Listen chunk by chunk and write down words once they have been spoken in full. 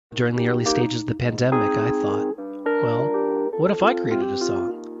During the early stages of the pandemic, I thought, well, what if I created a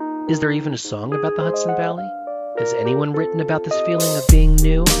song? Is there even a song about the Hudson Valley? Has anyone written about this feeling of being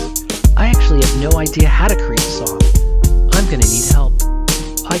new? I actually have no idea how to create a song. I'm gonna need help.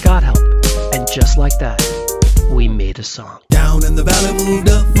 I got help, and just like that, we made a song. Down in the valley, moved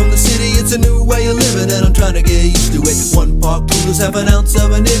up from the city. It's a new way of living and I'm trying to get used to it. 1 part coolers, half an ounce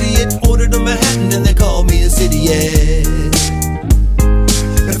of an idiot. Ordered a Manhattan and they call me a Cidiot.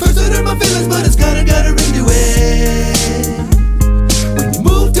 At first I hurt my feelings, but it's kinda got a ring to it. When you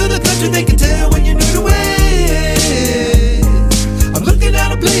move to the country, they can tell when you're new to it. I'm looking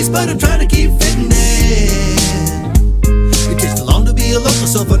out of place, but I'm trying to keep fitting in. It takes too long to be a local,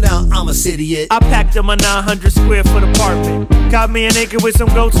 so for now I'm a Cidiot. I packed up my 900 square foot apartment. Got me an acre with some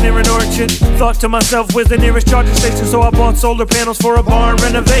goats near an orchard. Thought to myself, where's the nearest charging station? So I bought solar panels for a barn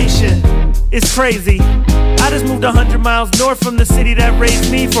renovation. It's crazy, I just moved 100 miles north from the city that raised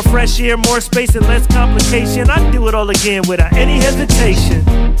me. For fresh air, more space and less complication, I'd do it all again without any hesitation.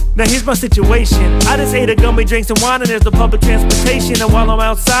 Now here's my situation, I just ate a gummy, drank some wine, and there's the public transportation. And while I'm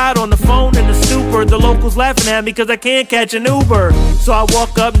outside on the phone in the stupor, the locals laughing at me cause I can't catch an Uber. So I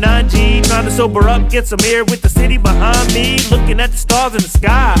walk up 9G, trying to sober up, get some air with the city behind me. Looking at the stars in the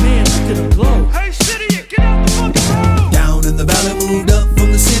sky, man, look at them glow. Hey Cidiot, get out the fucking road! Down in the valley, moved up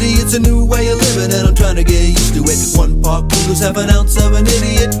from the city. It's a new way of living and I'm trying to get used to it. 1 part coolers, half an ounce of an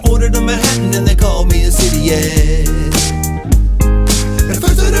idiot. Ordered a Manhattan and they call me a Cidiot. At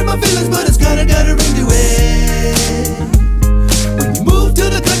first I hurt my feelings, but it's kinda got a ring to it. When you move to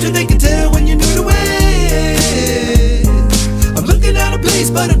the country, they can tell when you're new to it. I'm looking out of place,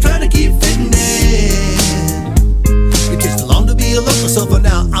 but I'm trying to keep fitting in. It takes too long to be a local, so for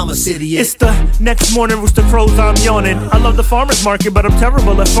now I'm a Cidiot. It's the next morning, rooster crows, I'm yawning. I love the farmer's market, but I'm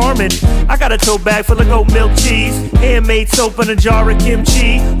terrible at farming. I got a tote bag full of goat milk cheese, handmade soap and a jar of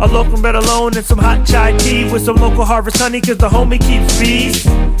kimchi, a local bread alone and some hot chai tea with some local harvest honey cause the homie keeps bees.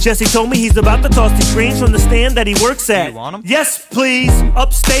 Jesse told me he's about to toss these greens from the stand that he works at. You want 'em? Yes please,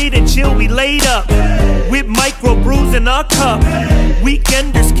 upstate and chill, we laid up with micro brews in our cup.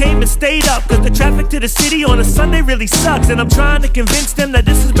 Weekenders came and stayed up cause the traffic to the city on a Sunday really sucks. And I'm trying to convince them that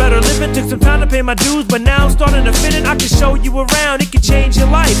this is better living. Took some time to pay my dues, but now I'm starting to fit it. I can show you around, it can change your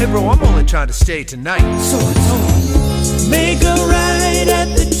life. Hey bro, I'm only trying to stay tonight. So I told him, make a right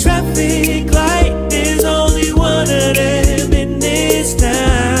at the traffic light. There's only one of them in this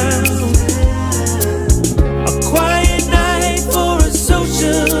town. A quiet night for a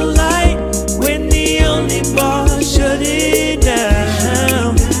socialite when the only bar shut it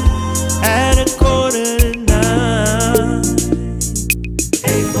down at 8:45.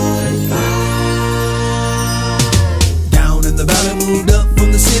 Down in the valley, moved up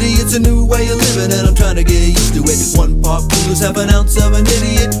from the city. It's a new way of living and I'm trying to get used to it. 1 part coolers, half an ounce of an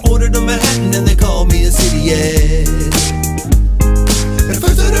idiot. Ordered a Manhattan and they call me a Cidiot. At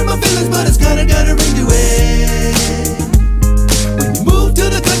first I hurt my feelings, but it's kinda got a ring to it. When you move to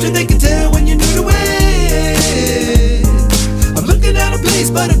the country, they can tell when you're new to it. I'm looking out of place,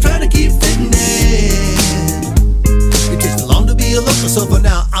 but I'm trying to keep fitting in. It takes too long to be a local, so for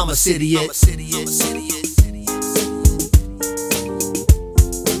now I'm a Cidiot.